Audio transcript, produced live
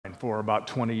for about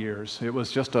 20 years. It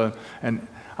was just I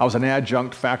was an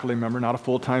adjunct faculty member, not a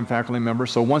full-time faculty member,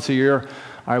 so once a year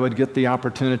I would get the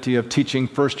opportunity of teaching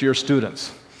first-year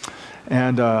students.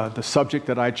 And the subject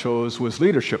that I chose was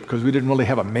leadership, because we didn't really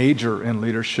have a major in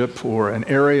leadership or an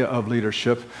area of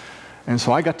leadership. And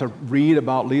so I got to read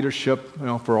about leadership,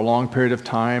 for a long period of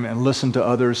time and listen to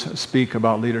others speak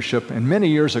about leadership. And many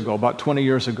years ago, about 20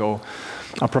 years ago,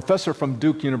 a professor from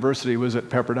Duke University was at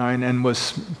Pepperdine and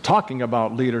was talking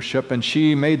about leadership, and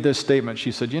she made this statement.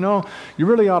 She said, you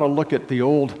really ought to look at the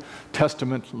Old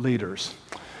Testament leaders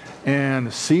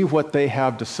and see what they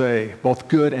have to say, both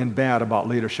good and bad, about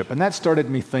leadership. And that started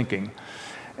me thinking.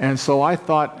 And so I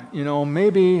thought,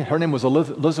 maybe, her name was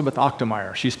Elizabeth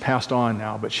Ochtemeyer. She's passed on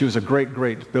now, but she was a great,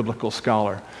 great biblical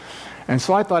scholar. And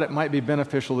so I thought it might be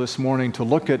beneficial this morning to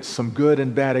look at some good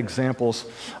and bad examples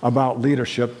about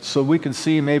leadership so we can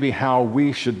see maybe how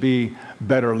we should be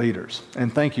better leaders.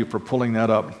 And thank you for pulling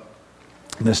that up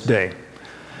this day.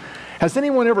 Has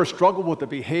anyone ever struggled with the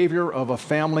behavior of a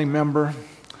family member,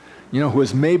 who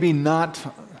is maybe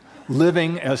not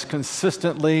living as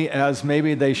consistently as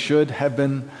maybe they should have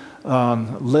been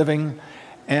living,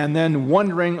 and then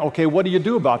wondering, okay, what do you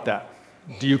do about that?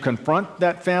 Do you confront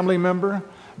that family member?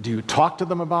 Do you talk to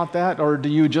them about that, or do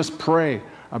you just pray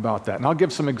about that? And I'll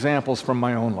give some examples from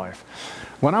my own life.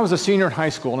 When I was a senior in high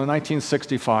school in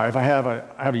 1965, I have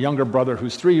a younger brother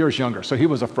who's 3 years younger, so he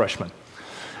was a freshman.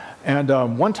 And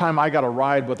one time I got a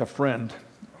ride with a friend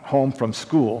home from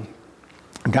school,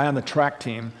 a guy on the track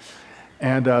team,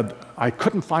 and I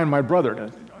couldn't find my brother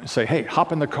to say, hey,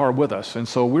 hop in the car with us. And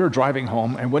so we were driving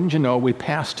home, and wouldn't you know, we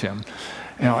passed him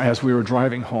as we were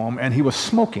driving home, and he was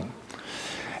smoking.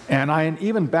 And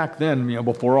even back then,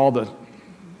 before all the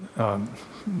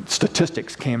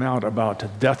statistics came out about the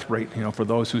death rate, for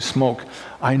those who smoke,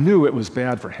 I knew it was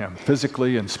bad for him,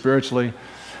 physically and spiritually.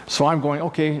 So I'm going,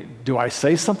 okay, do I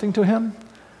say something to him,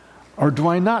 or do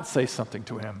I not say something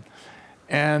to him?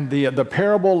 And the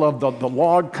parable of the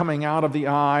log coming out of the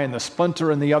eye and the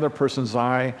splinter in the other person's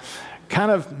eye kind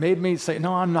of made me say,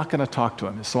 no, I'm not going to talk to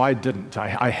him. So I didn't.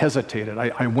 I hesitated.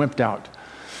 I wimped out.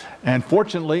 And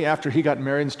fortunately, after he got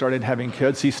married and started having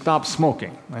kids, he stopped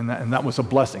smoking, and that was a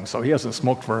blessing. So he hasn't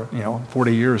smoked for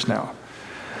 40 years now.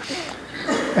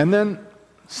 And then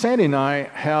Sandy and I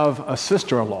have a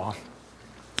sister-in-law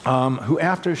who,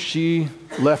 after she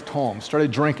left home,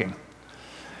 started drinking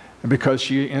because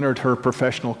she entered her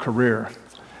professional career.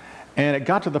 And it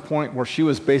got to the point where she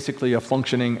was basically a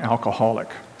functioning alcoholic.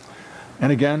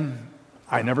 And again,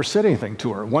 I never said anything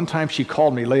to her. One time she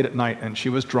called me late at night, and she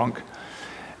was drunk.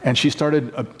 And she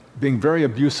started being very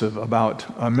abusive about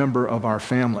a member of our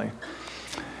family.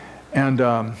 And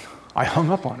I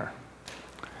hung up on her.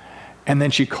 And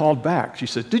then she called back. She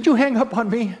said, did you hang up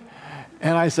on me?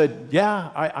 And I said,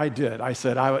 yeah, I did. I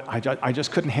said, I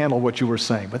just couldn't handle what you were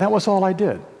saying. But that was all I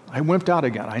did. I wimped out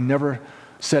again. I never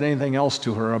said anything else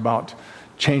to her about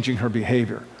changing her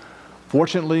behavior.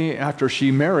 Fortunately, after she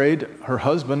married, her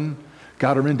husband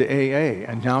got her into AA,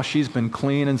 and now she's been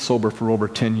clean and sober for over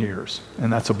 10 years,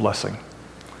 and that's a blessing.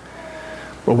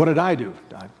 But what did I do?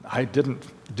 I didn't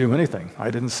do anything.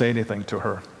 I didn't say anything to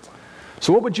her.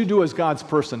 So what would you do as God's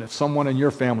person if someone in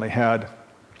your family had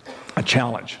a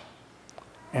challenge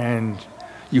and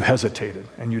you hesitated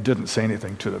and you didn't say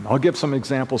anything to them? I'll give some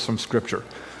examples from Scripture.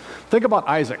 Think about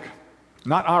Isaac,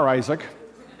 not our Isaac,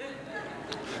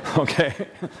 okay?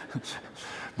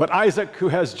 But Isaac, who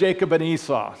has Jacob and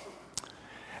Esau,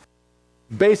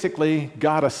 basically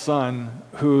got a son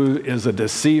who is a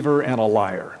deceiver and a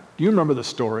liar. You remember the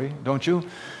story, don't you?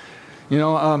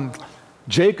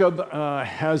 Jacob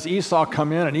has Esau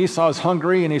come in, and Esau's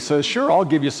hungry, and he says, sure, I'll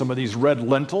give you some of these red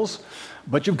lentils,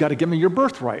 but you've got to give me your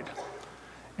birthright.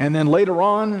 And then later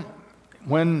on,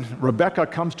 when Rebekah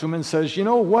comes to him and says, you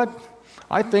know what,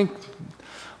 I think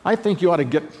you ought to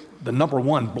get the number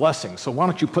one blessing, so why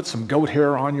don't you put some goat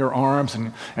hair on your arms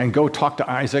and go talk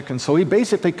to Isaac? And so he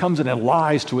basically comes in and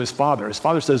lies to his father. His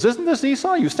father says, isn't this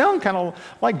Esau? You sound kind of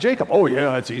like Jacob. Oh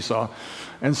yeah, it's Esau.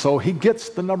 And so he gets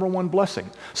the number one blessing.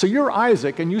 So you're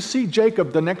Isaac, and you see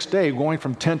Jacob the next day going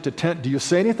from tent to tent. Do you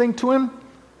say anything to him?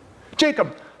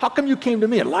 Jacob, how come you came to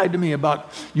me and lied to me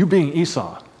about you being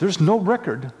Esau? There's no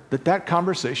record that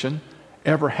conversation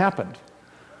ever happened.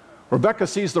 Rebekah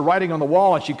sees the writing on the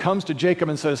wall, and she comes to Jacob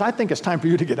and says, I think it's time for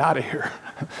you to get out of here.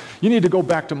 You need to go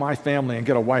back to my family and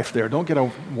get a wife there. Don't get a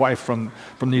wife from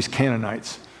these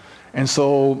Canaanites. And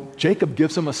so Jacob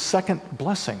gives him a second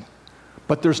blessing.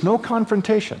 But there's no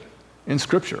confrontation in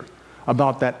Scripture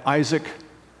about that Isaac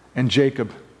and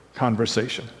Jacob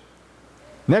conversation.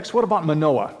 Next, what about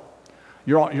Manoah?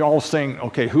 You're all saying,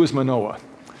 okay, who's Manoah?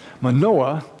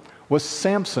 Manoah was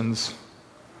Samson's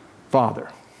father.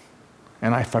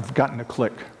 And I've forgotten to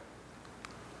click.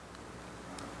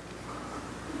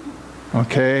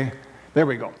 Okay, there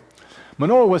we go.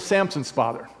 Manoah was Samson's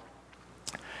father.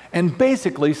 And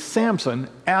basically, Samson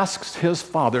asks his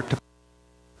father to,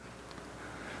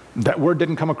 that word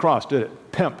didn't come across, did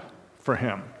it? Pimp for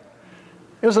him.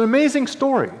 It was an amazing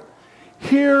story.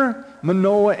 Here,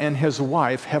 Manoah and his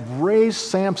wife have raised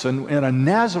Samson in a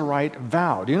Nazirite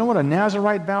vow. Do you know what a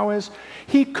Nazirite vow is?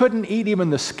 He couldn't eat even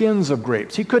the skins of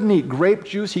grapes. He couldn't eat grape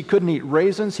juice. He couldn't eat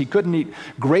raisins. He couldn't eat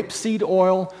grapeseed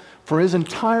oil. For his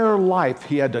entire life,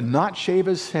 he had to not shave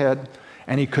his head,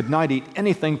 and he could not eat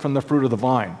anything from the fruit of the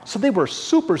vine. So they were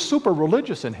super, super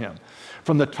religious in him.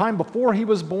 From the time before he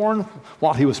was born,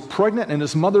 while he was pregnant in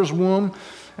his mother's womb,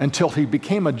 until he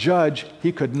became a judge,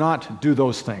 he could not do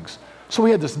those things. So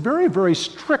he had this very, very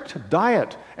strict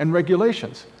diet and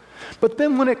regulations. But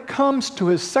then when it comes to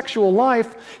his sexual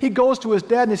life, he goes to his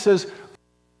dad and he says,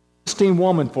 "Esteem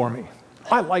woman for me.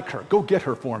 I like her. Go get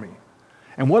her for me."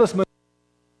 And what does Manoah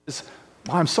say?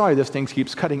 Well, I'm sorry this thing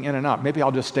keeps cutting in and out. Maybe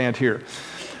I'll just stand here.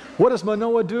 What does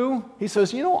Manoah do? He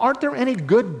says, "You know, aren't there any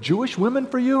good Jewish women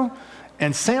for you?"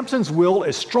 And Samson's will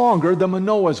is stronger than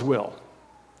Manoah's will.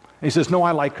 And he says, "No,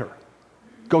 I like her.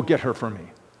 Go get her for me."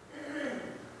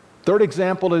 Third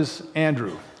example is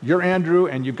Andrew. You're Andrew,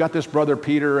 and you've got this brother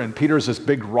Peter, and Peter's this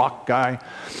big rock guy.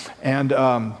 And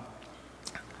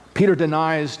Peter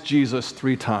denies Jesus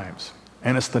 3 times.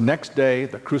 And it's the next day,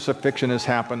 the crucifixion has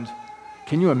happened.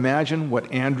 Can you imagine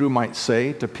what Andrew might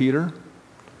say to Peter?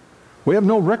 We have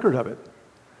no record of it.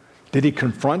 Did he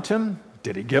confront him?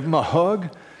 Did he give him a hug?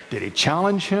 Did he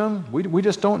challenge him? We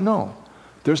just don't know.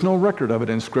 There's no record of it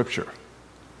in Scripture.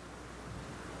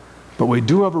 But we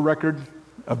do have a record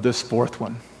of this 4th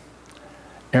one,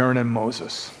 Aaron and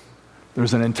Moses.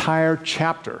 There's an entire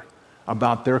chapter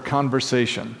about their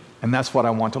conversation, and that's what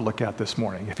I want to look at this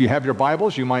morning. If you have your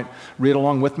Bibles, you might read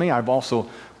along with me. I've also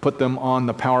put them on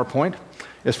the PowerPoint.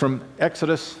 It's from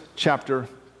Exodus chapter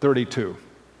 32.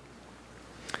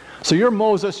 So you're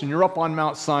Moses, and you're up on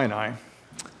Mount Sinai,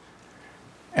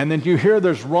 and then you hear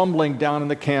there's rumbling down in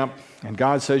the camp, and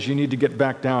God says you need to get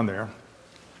back down there.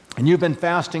 And you've been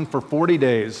fasting for 40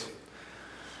 days.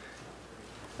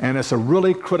 And it's a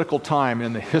really critical time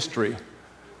in the history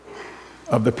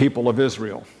of the people of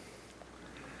Israel.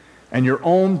 And your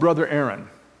own brother Aaron,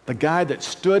 the guy that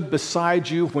stood beside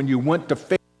you when you went to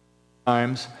face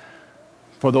times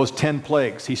for those 10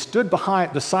 plagues, he stood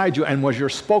beside you and was your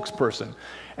spokesperson.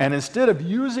 And instead of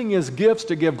using his gifts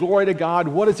to give glory to God,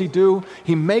 what does he do?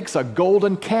 He makes a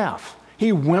golden calf.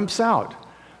 He wimps out.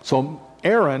 So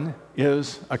Aaron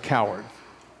is a coward.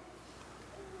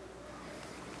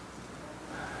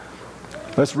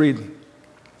 Let's read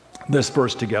this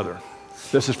verse together.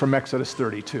 This is from Exodus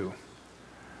 32.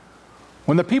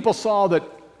 When the people saw that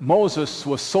Moses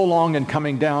was so long in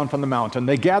coming down from the mountain,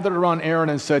 they gathered around Aaron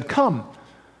and said, "Come,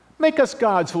 make us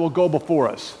gods who will go before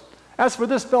us. As for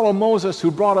this fellow Moses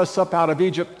who brought us up out of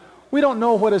Egypt, we don't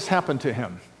know what has happened to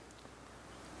him."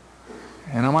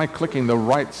 And am I clicking the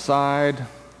right side?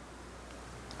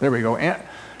 There we go.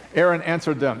 Aaron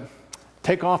answered them,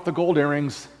 "Take off the gold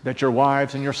earrings that your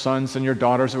wives and your sons and your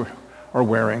daughters are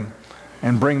wearing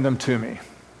and bring them to me."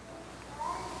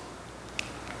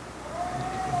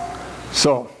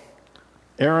 So,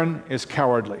 Aaron is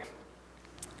cowardly.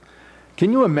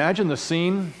 Can you imagine the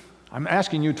scene? I'm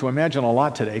asking you to imagine a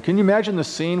lot today. Can you imagine the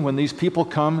scene when these people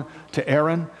come to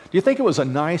Aaron? Do you think it was a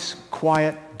nice,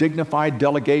 quiet, dignified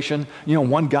delegation? You know,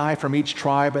 one guy from each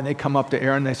tribe, and they come up to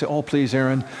Aaron and they say, "Oh, please,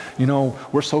 Aaron, you know,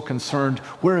 we're so concerned.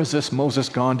 Where is this Moses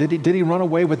gone? Did he run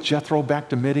away with Jethro back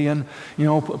to Midian? You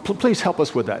know, please help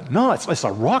us with that." No, it's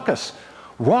a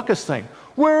raucous thing.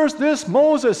 "Where's this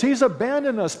Moses? He's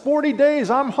abandoned us. 40 days.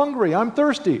 I'm hungry. I'm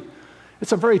thirsty."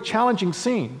 It's a very challenging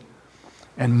scene.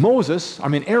 And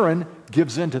Aaron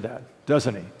gives in to that,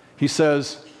 doesn't he? He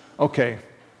says, "Okay,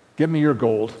 give me your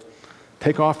gold,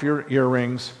 take off your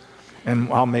earrings,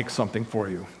 and I'll make something for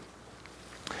you."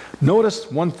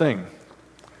 Notice one thing.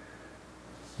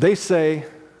 They say,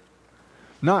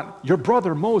 not your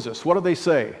brother Moses. What do they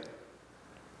say?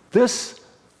 "This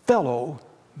fellow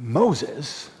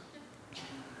Moses."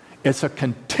 It's a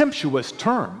contemptuous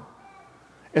term.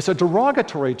 It's a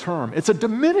derogatory term. It's a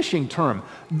diminishing term.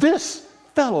 This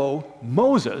fellow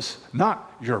Moses,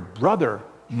 not your brother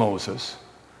Moses,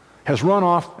 has run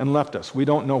off and left us. We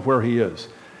don't know where he is.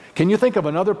 Can you think of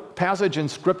another passage in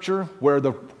Scripture where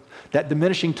that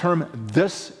diminishing term,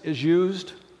 "this," is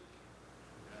used?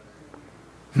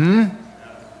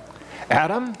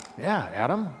 Adam? Yeah,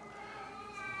 Adam.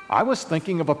 I was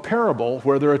thinking of a parable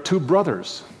where there are 2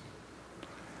 brothers.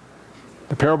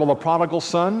 The parable of the prodigal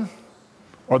son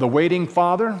or the waiting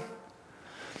father.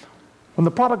 When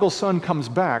the prodigal son comes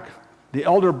back, the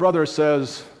elder brother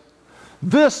says,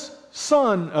 "This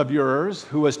son of yours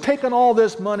who has taken all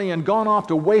this money and gone off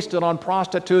to waste it on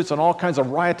prostitutes and all kinds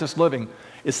of riotous living,"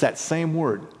 it's that same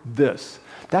word, this.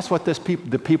 That's what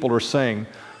the people are saying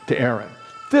to Aaron.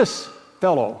 This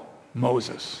fellow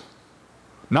Moses.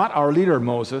 Not our leader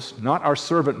Moses, not our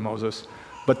servant Moses,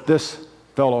 but this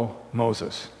fellow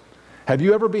Moses. Have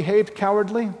you ever behaved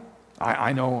cowardly?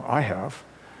 I know I have.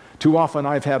 Too often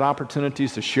I've had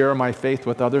opportunities to share my faith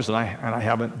with others, and I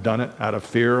haven't done it out of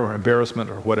fear or embarrassment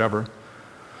or whatever.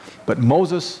 But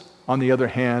Moses, on the other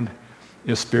hand,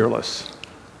 is fearless.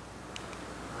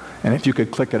 And if you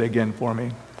could click it again for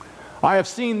me. "I have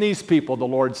seen these people," the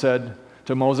Lord said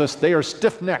to Moses. "They are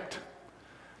stiff-necked.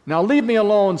 Now leave me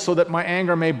alone so that my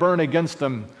anger may burn against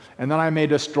them, and then I may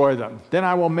destroy them. Then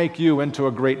I will make you into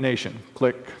a great nation."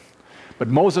 Click. But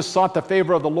Moses sought the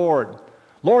favor of the Lord.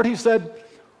 "Lord," he said,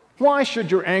 "why should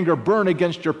your anger burn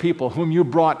against your people whom you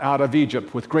brought out of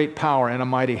Egypt with great power and a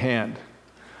mighty hand?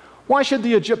 Why should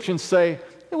the Egyptians say,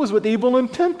 'It was with evil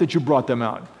intent that you brought them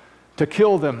out, to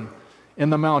kill them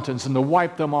in the mountains and to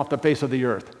wipe them off the face of the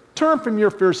earth'? Turn from your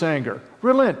fierce anger,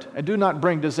 relent, and do not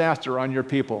bring disaster on your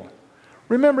people.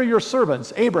 Remember your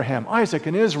servants, Abraham, Isaac,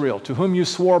 and Israel, to whom you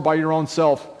swore by your own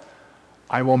self,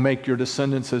 'I will make your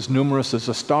descendants as numerous as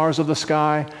the stars of the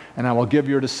sky, and I will give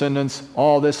your descendants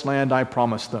all this land I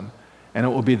promised them, and it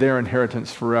will be their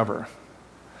inheritance forever.'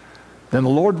 Then the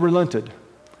Lord relented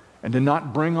and did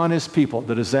not bring on his people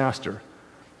the disaster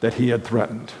that he had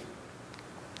threatened."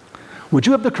 Would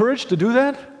you have the courage to do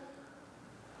that?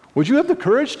 Would you have the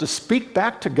courage to speak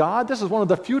back to God? This is one of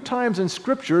the few times in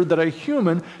Scripture that a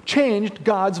human changed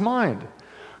God's mind.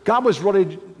 God was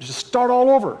ready to start all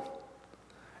over.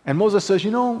 And Moses says,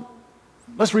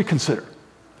 let's reconsider.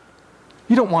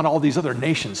 You don't want all these other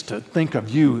nations to think of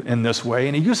you in this way.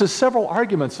 And he uses several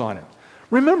arguments on it.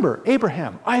 Remember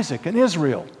Abraham, Isaac, and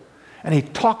Israel. And he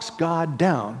talks God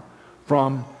down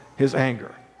from his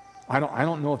anger. I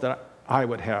don't know that I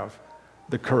would have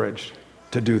the courage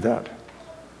to do that.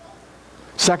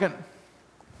 Second,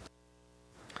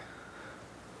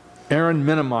 Aaron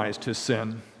minimized his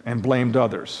sin and blamed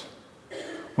others.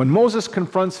 When Moses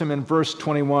confronts him in verse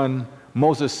 21,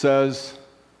 Moses says,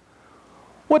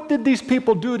 "What did these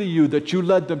people do to you that you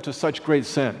led them to such great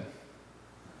sin?"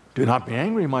 "Do not be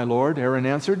angry, my Lord," Aaron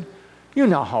answered. "You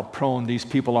know how prone these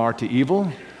people are to evil.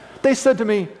 They said to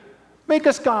me, 'Make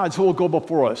us gods who will go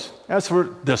before us.' As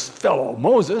for this fellow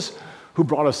Moses, who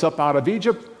brought us up out of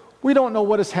Egypt, we don't know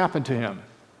what has happened to him.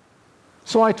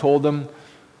 So I told them,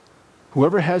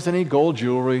 'Whoever has any gold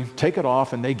jewelry, take it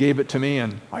off,' and they gave it to me,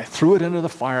 and I threw it into the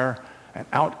fire, and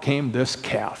out came this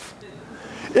calf."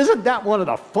 Isn't that one of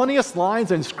the funniest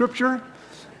lines in Scripture?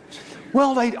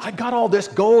 Well, I got all this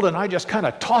gold, and I just kind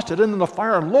of tossed it into the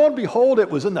fire, and lo and behold,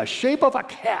 it was in the shape of a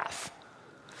calf.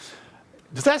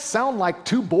 Does that sound like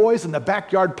two boys in the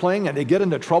backyard playing, and they get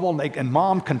into trouble, and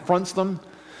Mom confronts them?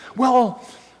 "Well,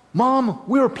 Mom,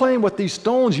 we were playing with these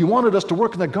stones. You wanted us to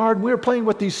work in the garden. We were playing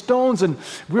with these stones, and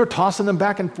we were tossing them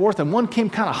back and forth, and one came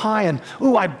kind of high, and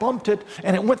I bumped it,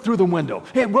 and it went through the window.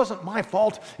 It wasn't my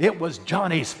fault. It was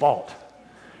Johnny's fault."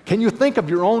 Can you think of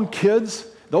your own kids,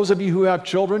 those of you who have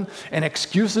children, and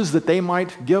excuses that they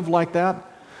might give like that?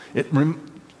 It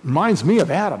reminds me of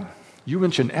Adam. You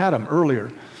mentioned Adam earlier.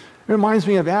 It reminds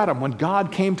me of Adam when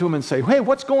God came to him and said, "Hey,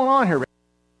 what's going on here?"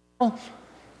 "Well,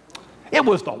 it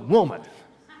was the woman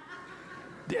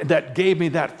that gave me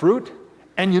that fruit,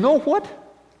 and you know what?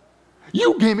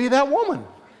 You gave me that woman."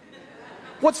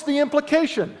 What's the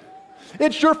implication?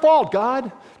 It's your fault,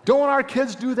 God. Don't our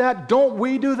kids do that? Don't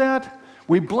we do that?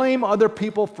 We blame other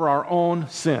people for our own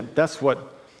sin. That's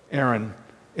what Aaron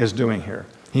is doing here.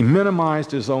 He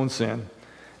minimized his own sin,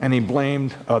 and he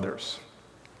blamed others.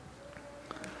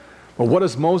 Well, what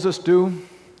does Moses do?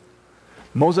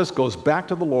 Moses goes back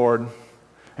to the Lord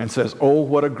and says, "Oh,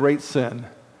 what a great sin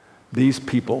these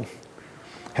people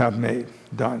have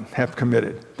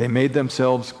committed. They made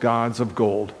themselves gods of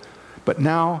gold. But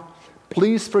now,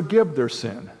 please forgive their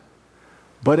sin.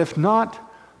 But if not,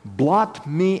 blot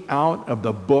me out of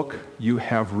the book you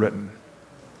have written."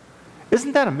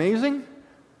 Isn't that amazing?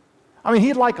 I mean,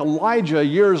 he'd like Elijah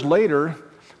years later,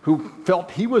 who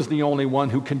felt he was the only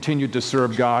one who continued to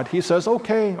serve God. He says,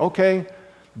 okay,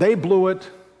 they blew it.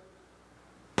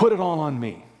 Put it all on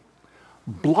me.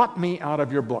 Blot me out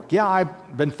of your book. Yeah,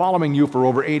 I've been following you for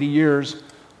over 80 years.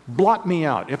 Blot me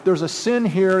out. If there's a sin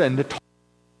here and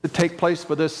to take place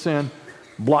for this sin,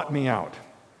 blot me out.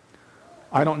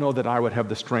 I don't know that I would have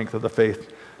the strength of the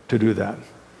faith to do that.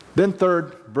 Then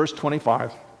third, verse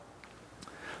 25.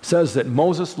 says that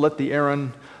Moses let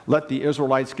the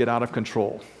Israelites get out of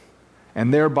control,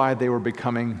 and thereby they were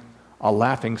becoming a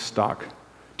laughing stock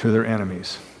to their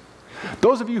enemies.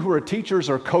 Those of you who are teachers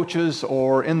or coaches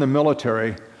or in the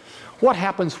military, what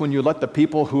happens when you let the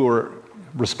people who are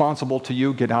responsible to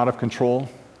you get out of control?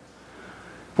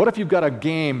 What if you've got a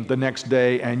game the next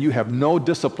day and you have no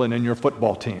discipline in your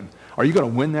football team? Are you going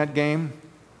to win that game?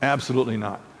 Absolutely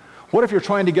not. What if you're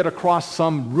trying to get across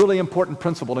some really important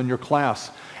principle in your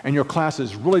class and your class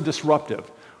is really disruptive?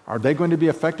 Are they going to be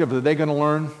effective? Are they going to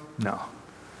learn? No.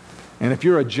 And if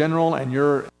you're a general and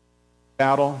you're in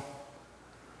battle,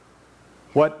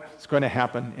 what's going to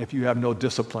happen if you have no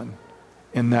discipline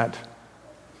in that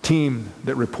team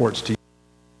that reports to you?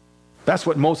 That's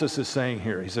what Moses is saying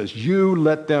here. He says, you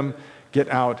let them get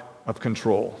out of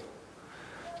control.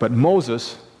 But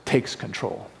Moses takes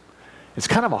control. It's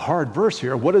kind of a hard verse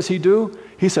here. What does he do?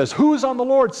 He says, who's on the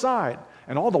Lord's side?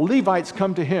 And all the Levites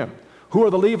come to him. Who are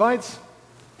the Levites?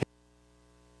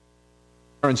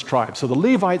 Aaron's tribe. So the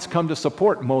Levites come to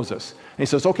support Moses. And he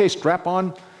says, okay, strap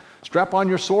on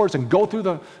your swords and go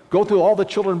through all the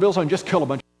children of Israel and just kill a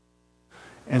bunch.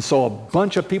 And so a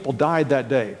bunch of people died that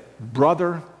day.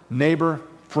 Brother, neighbor,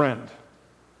 friend.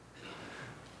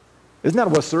 Isn't that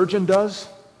what a surgeon does?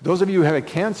 Those of you who have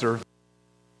cancer,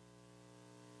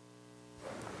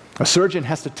 a surgeon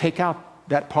has to take out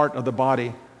that part of the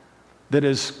body that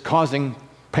is causing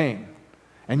pain.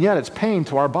 And yet it's pain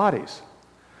to our bodies.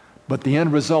 But the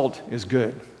end result is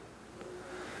good.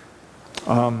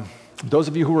 Those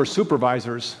of you who are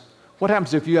supervisors, what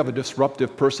happens if you have a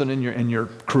disruptive person in your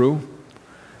crew?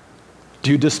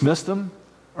 Do you dismiss them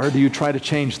or do you try to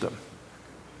change them?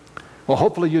 Well,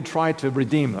 hopefully you try to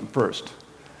redeem them first.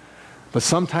 But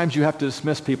sometimes you have to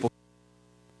dismiss people.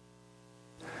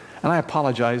 And I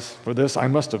apologize for this. I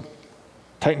must have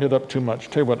tightened it up too much.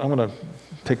 Tell you what, I'm going to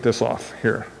take this off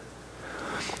here.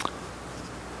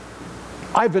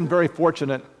 I've been very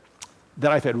fortunate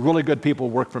that I've had really good people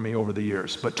work for me over the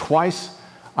years, but twice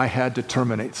I had to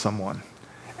terminate someone.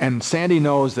 And Sandy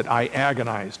knows that I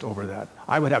agonized over that.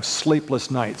 I would have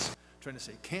sleepless nights trying to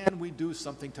say, can we do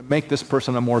something to make this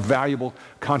person a more valuable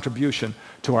contribution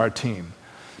to our team?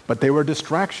 But they were a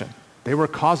distraction. They were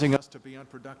causing us to be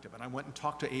unproductive. And I went and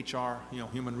talked to HR,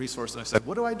 human resources, and I said,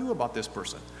 what do I do about this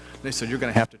person? And they said, you're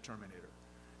going to have to terminate her.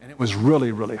 And it was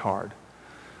really, really hard.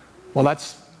 Well,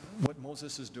 that's what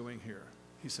Moses is doing here.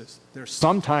 He says, there's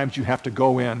sometimes you have to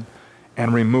go in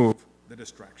and remove the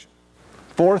distraction.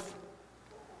 Fourth,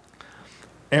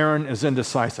 Aaron is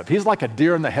indecisive. He's like a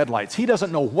deer in the headlights. He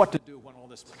doesn't know what to do when all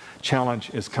this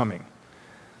challenge is coming.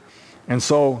 And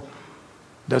so,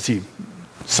 does he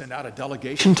send out a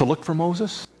delegation to look for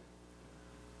Moses?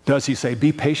 Does he say,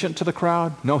 be patient to the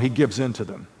crowd? No, he gives in to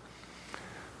them.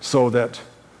 So they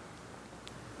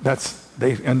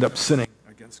end up sinning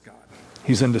against God.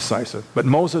 He's indecisive. But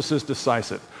Moses is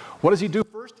decisive. What does he do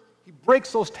first? He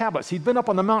breaks those tablets. He'd been up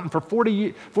on the mountain for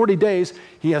 40 days.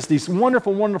 He has these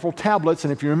wonderful, wonderful tablets.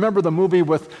 And if you remember the movie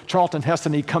with Charlton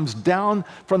Heston, he comes down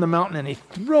from the mountain and he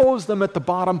throws them at the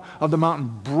bottom of the mountain,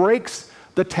 breaks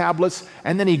the tablets,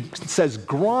 and then he says,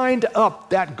 grind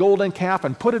up that golden calf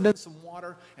and put it in some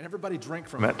water, and everybody drank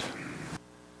from it.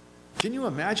 Can you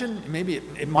imagine? Maybe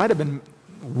it might have been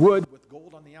wood with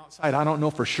gold on the outside. I don't know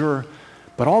for sure.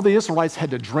 But all the Israelites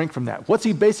had to drink from that. What's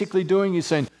he basically doing? He's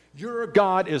saying, your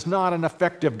God is not an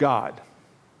effective God.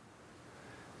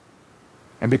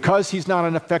 And because he's not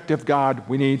an effective God,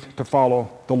 we need to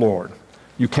follow the Lord.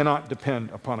 You cannot depend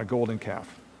upon a golden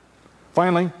calf.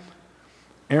 Finally,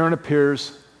 Aaron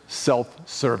appears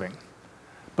self-serving,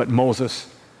 but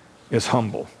Moses is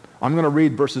humble. I'm going to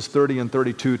read verses 30 and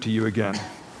 32 to you again.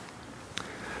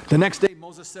 The next day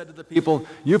Moses said to the people,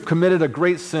 you've committed a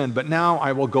great sin, but now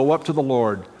I will go up to the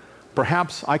Lord.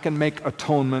 Perhaps I can make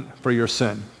atonement for your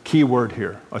sin. Key word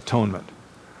here, atonement.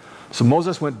 So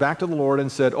Moses went back to the Lord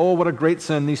and said, oh, what a great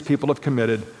sin these people have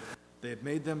committed. They have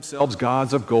made themselves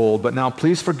gods of gold, but now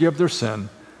please forgive their sin.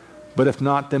 But if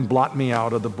not, then blot me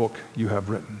out of the book you have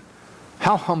written.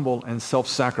 How humble and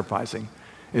self-sacrificing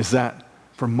is that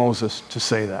for Moses to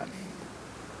say that?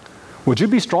 Would you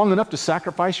be strong enough to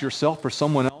sacrifice yourself for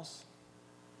someone else?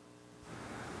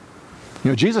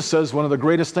 Jesus says one of the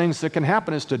greatest things that can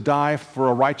happen is to die for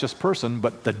a righteous person,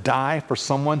 but to die for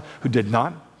someone who did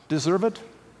not deserve it?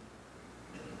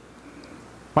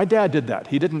 My dad did that.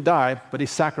 He didn't die, but he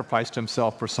sacrificed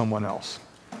himself for someone else.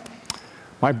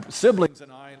 My siblings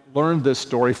and I learned this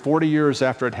story 40 years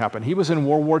after it happened. He was in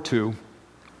World War II,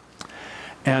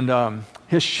 and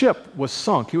his ship was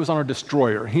sunk. He was on a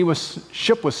destroyer.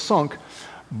 Ship was sunk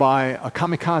by a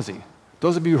kamikaze.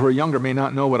 Those of you who are younger may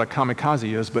not know what a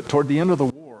kamikaze is, but toward the end of the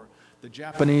war, the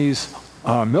Japanese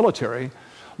military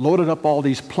loaded up all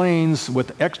these planes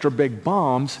with extra big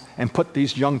bombs and put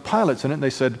these young pilots in it. And they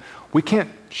said, we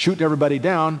can't shoot everybody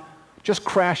down, just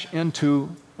crash into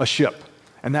a ship.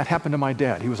 And that happened to my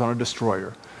dad. He was on a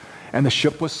destroyer. And the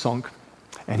ship was sunk,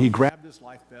 and he grabbed his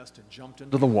life vest and jumped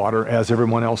into the water, as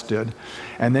everyone else did.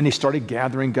 And then he started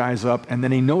gathering guys up, and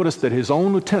then he noticed that his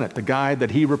own lieutenant, the guy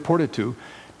that he reported to,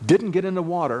 didn't get in the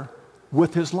water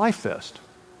with his life vest.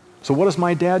 So what does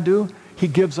my dad do? He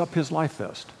gives up his life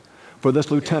vest for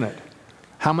this lieutenant.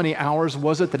 How many hours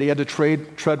was it that he had to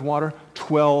tread water?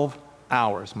 12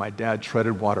 hours my dad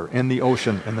treaded water in the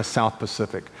ocean in the South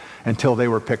Pacific until they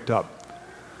were picked up.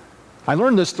 I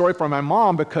learned this story from my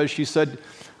mom because she said,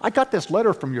 I got this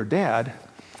letter from your dad,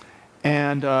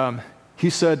 and he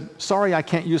said, sorry, I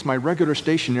can't use my regular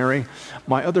stationery.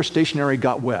 My other stationery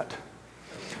got wet.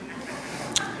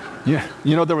 Yeah,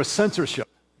 you know, there was censorship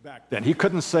back then. He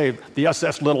couldn't say the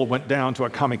SS Little went down to a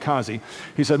kamikaze.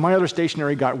 He said, my other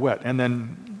stationery got wet. And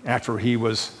then after he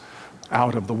was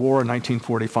out of the war in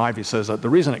 1945, he says that the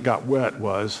reason it got wet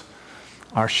was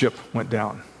our ship went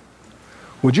down.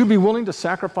 Would you be willing to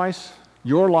sacrifice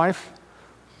your life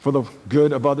for the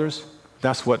good of others?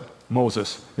 That's what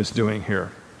Moses is doing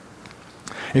here.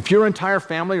 If your entire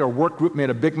family or work group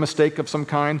made a big mistake of some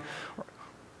kind,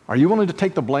 are you willing to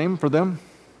take the blame for them,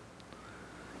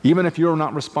 even if you're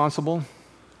not responsible?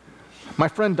 My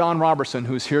friend Don Robertson,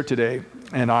 who's here today,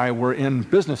 and I were in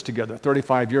business together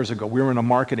 35 years ago. We were in a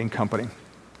marketing company.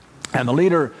 And the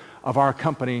leader of our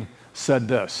company said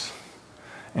this,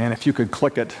 and if you could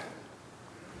click it,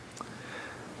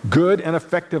 good and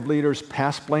effective leaders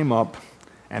pass blame up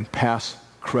and pass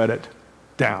credit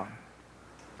down.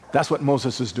 That's what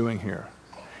Moses is doing here.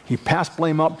 He passed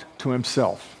blame up to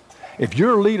himself. If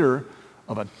you're a leader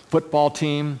of a football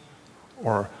team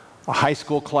or a high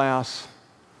school class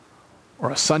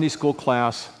or a Sunday school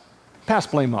class, pass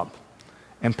blame up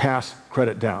and pass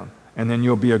credit down, and then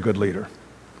you'll be a good leader.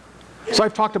 So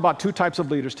I've talked about two types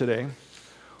of leaders today.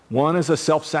 One is a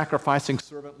self-sacrificing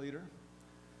servant leader,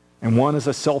 and one is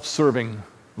a self-serving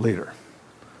leader.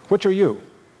 Which are you?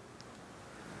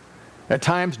 At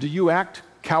times, do you act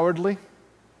cowardly,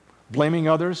 blaming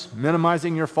others,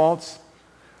 minimizing your faults,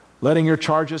 letting your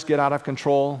charges get out of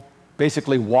control,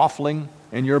 basically waffling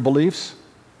in your beliefs?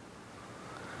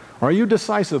 Or are you a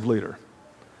decisive leader,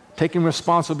 taking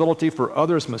responsibility for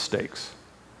others' mistakes,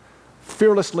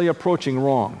 fearlessly approaching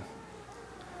wrong,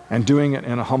 and doing it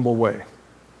in a humble way?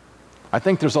 I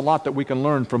think there's a lot that we can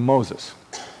learn from Moses.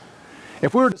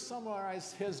 If we were to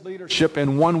summarize his leadership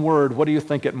in one word, what do you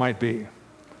think it might be?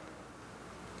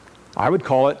 I would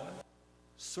call it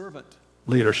servant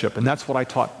leadership, and that's what I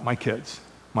taught my kids,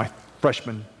 my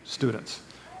freshman students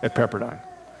at Pepperdine.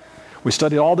 We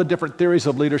studied all the different theories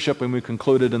of leadership, and we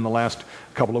concluded in the last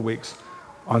couple of weeks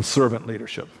on servant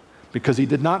leadership. Because he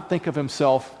did not think of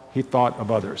himself, he thought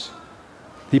of others.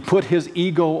 He put his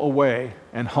ego away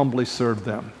and humbly served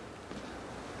them.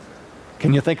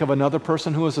 Can you think of another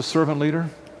person who is a servant leader?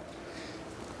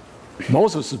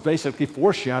 Moses is basically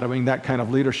foreshadowing that kind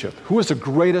of leadership. Who is the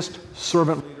greatest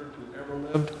servant leader who ever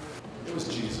lived? It was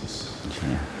Jesus.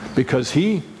 Because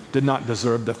he did not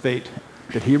deserve the fate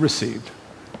that he received,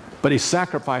 but he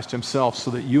sacrificed himself so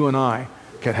that you and I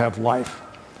could have life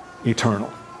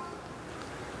eternal.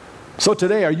 So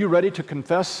today, are you ready to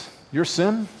confess your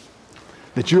sin?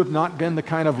 That you have not been the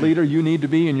kind of leader you need to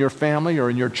be in your family or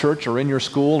in your church or in your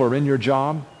school or in your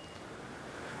job?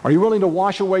 Are you willing to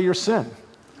wash away your sin?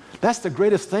 That's the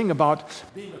greatest thing about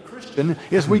being a Christian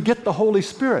is we get the Holy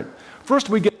Spirit. First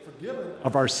we get forgiven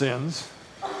of our sins,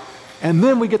 and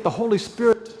then we get the Holy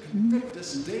Spirit to convict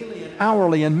us daily and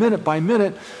hourly and minute by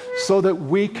minute so that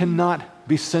we cannot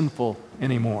be sinful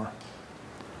anymore.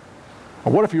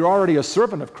 Or what if you're already a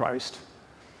servant of Christ,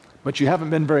 but you haven't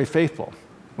been very faithful?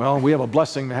 Well, we have a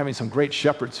blessing of having some great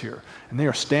shepherds here, and they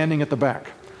are standing at the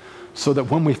back. So that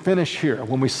when we finish here,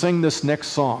 when we sing this next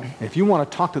song, if you want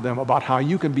to talk to them about how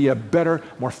you can be a better,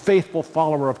 more faithful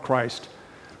follower of Christ,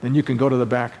 then you can go to the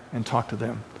back and talk to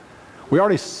them. We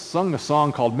already sung a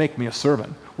song called Make Me a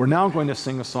Servant. We're now going to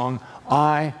sing a song,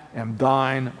 I am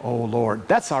thine, O Lord.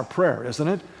 That's our prayer, isn't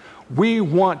it? We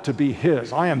want to be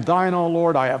his. I am thine, O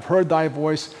Lord. I have heard thy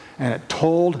voice, and it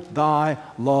told thy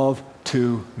love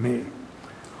to me.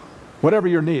 Whatever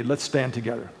your need, let's stand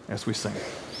together as we sing.